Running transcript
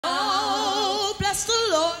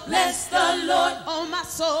the Lord. Oh my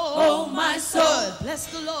soul. Oh my soul. Bless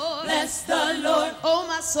the Lord. Bless the Lord. Oh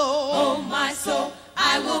my soul. Oh my soul.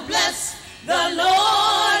 I will bless the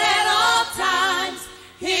Lord at all times.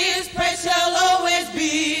 His praise shall always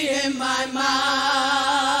be in my mouth.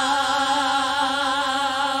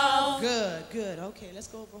 Good, good. Okay, let's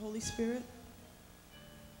go over Holy Spirit.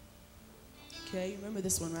 Okay, you remember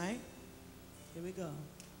this one, right? Here we go.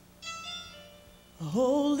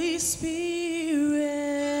 Holy Spirit.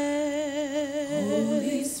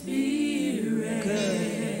 Holy Spirit.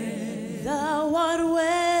 Good. Thou art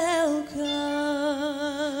welcome.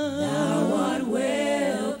 Thou art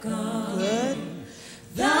welcome. Good.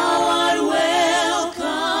 Thou art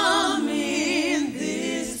welcome in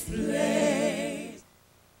this place.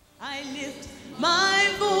 I lift my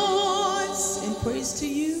voice in praise to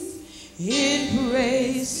you. In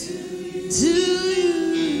praise to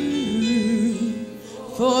you,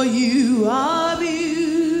 for you are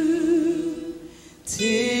beautiful.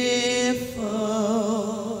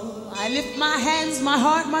 I lift my hands, my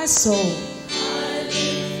heart, my soul. I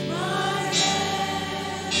lift my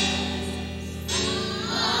hands,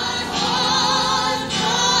 my heart,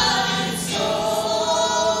 my soul.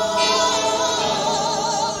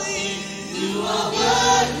 You are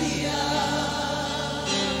worthy of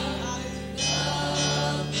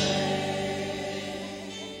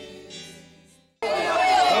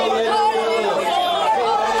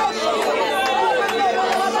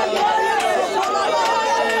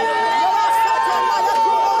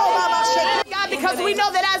we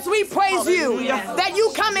know that as we praise you, that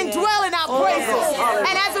you come and dwell in our praises.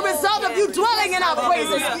 And as a result of you dwelling in our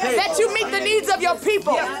praises, that you meet the needs of your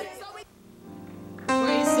people.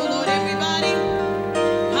 Praise the Lord, everybody.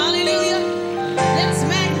 Hallelujah. Let's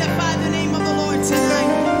magnify the name of the Lord tonight.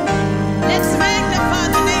 Let's magnify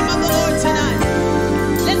the name of the Lord tonight.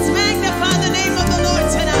 Let's magnify the name of the Lord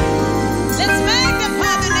tonight. Let's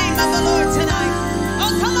magnify the name of the Lord tonight.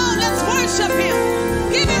 Oh, come on, let's worship him.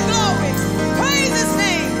 Give him glory. Praise his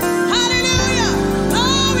name. Hallelujah.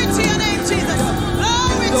 Glory to your name, Jesus.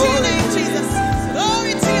 Glory to your name, Jesus.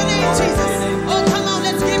 Glory to your name, Jesus. Oh, come on,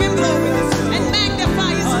 let's give him glory.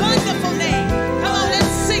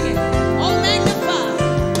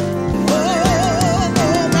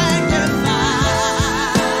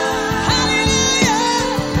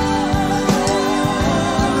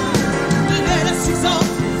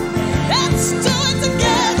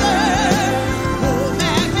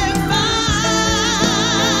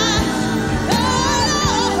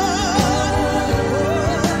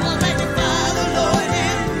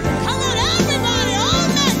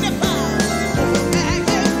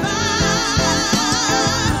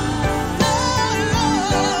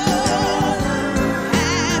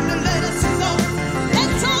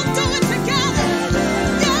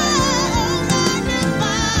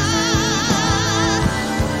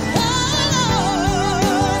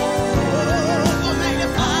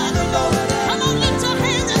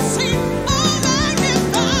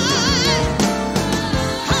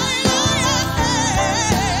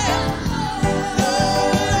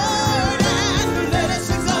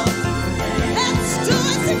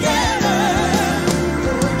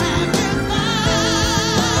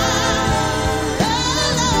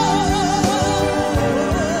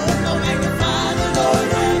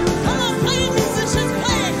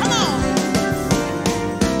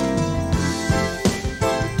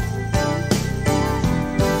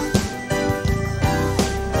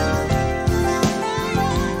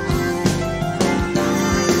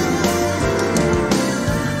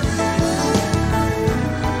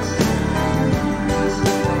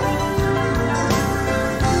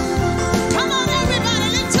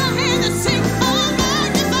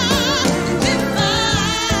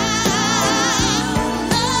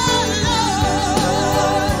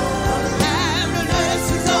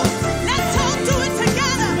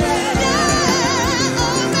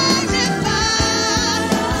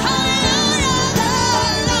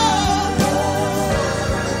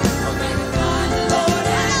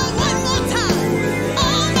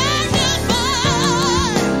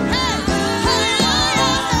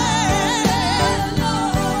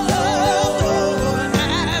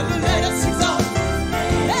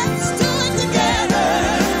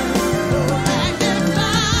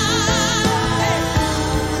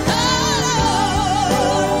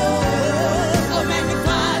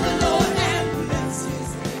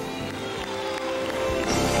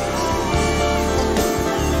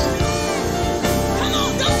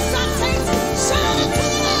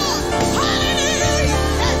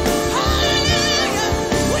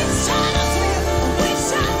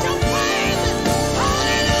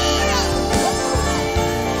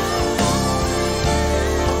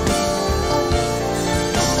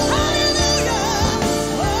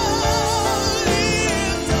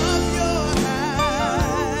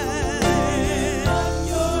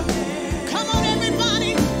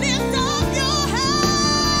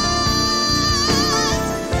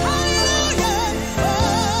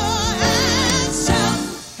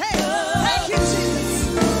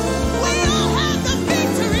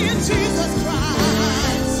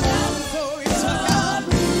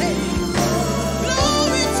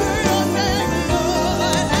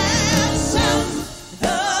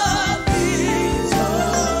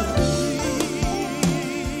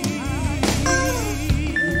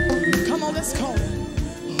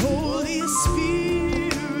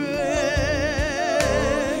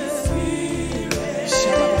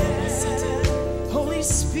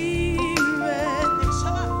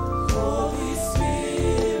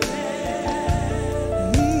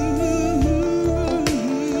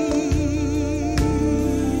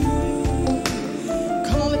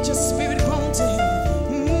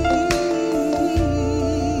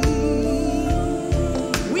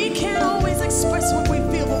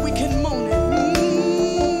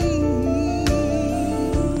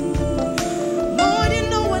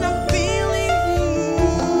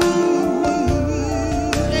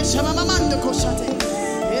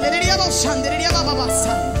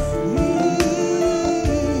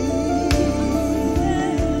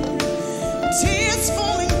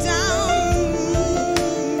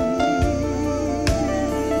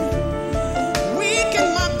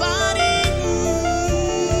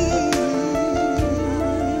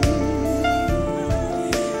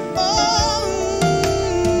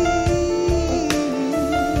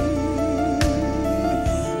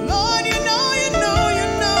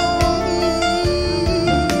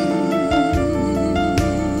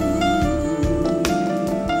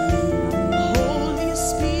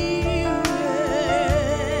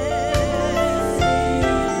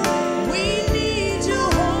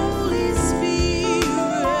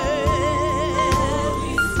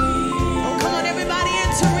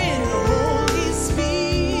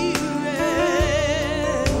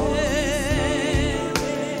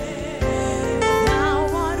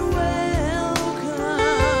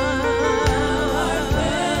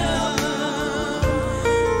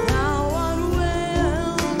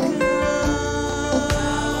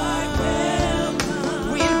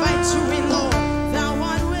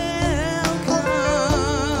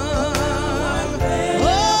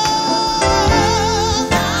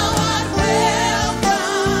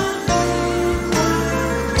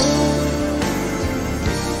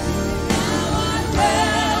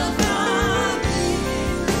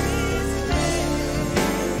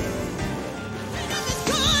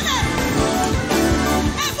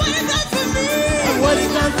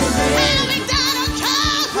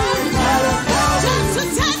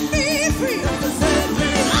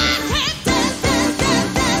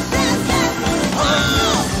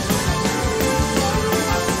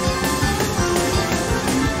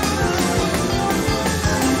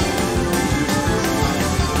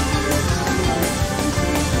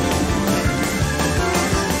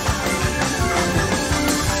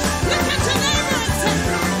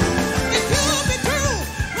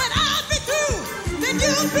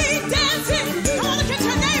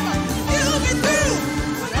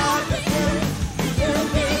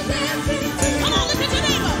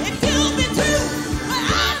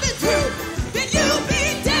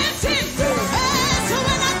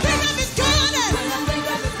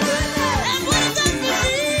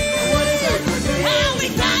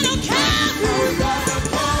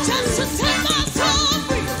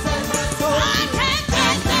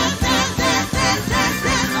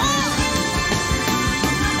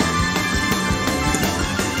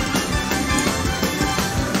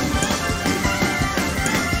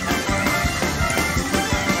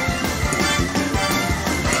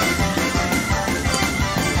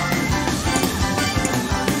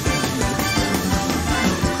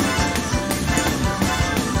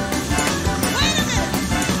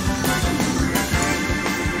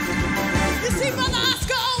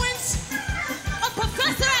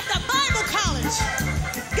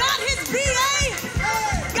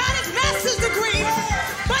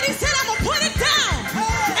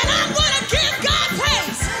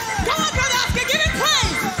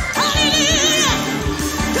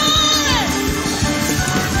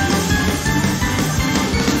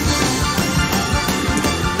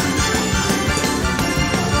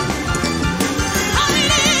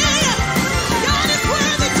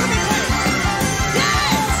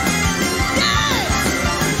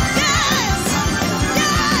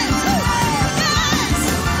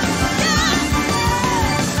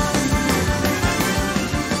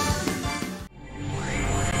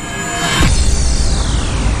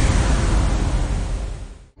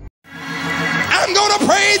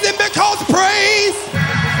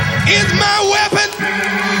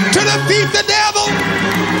 defeat the devil.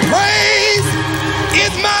 Praise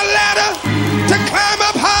is my ladder to climb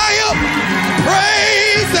up higher.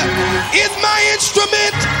 Praise is my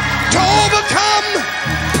instrument to overcome.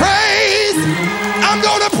 Praise, I'm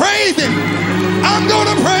going to praise him. I'm going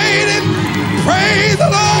to praise him. Praise the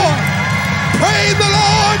Lord. Praise the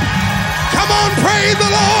Lord. Come on, praise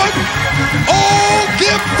the Lord. Oh,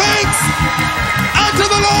 give thanks unto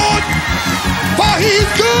the Lord, for he's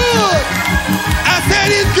good. I said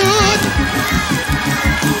he's good.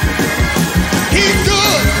 He's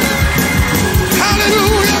good.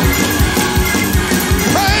 Hallelujah.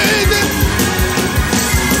 Praise him.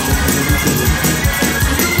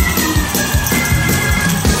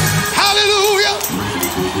 Hallelujah.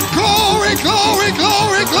 Glory, glory,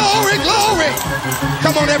 glory, glory, glory.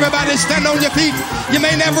 Come on, everybody, stand on your feet. You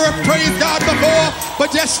may never have praised God before,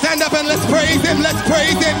 but just stand up and let's praise him. Let's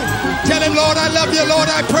praise him. Tell him, Lord, I love you. Lord,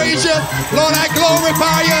 I praise you. Lord, I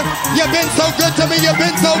glorify you. You've been so good to me. You've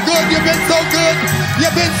been so good. You've been so good.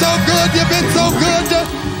 You've been so good. You've been so good.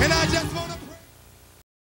 And I just want to pray.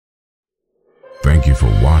 Thank you for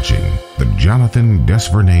watching the Jonathan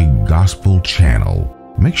Desvernay Gospel Channel.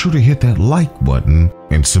 Make sure to hit that like button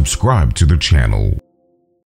and subscribe to the channel.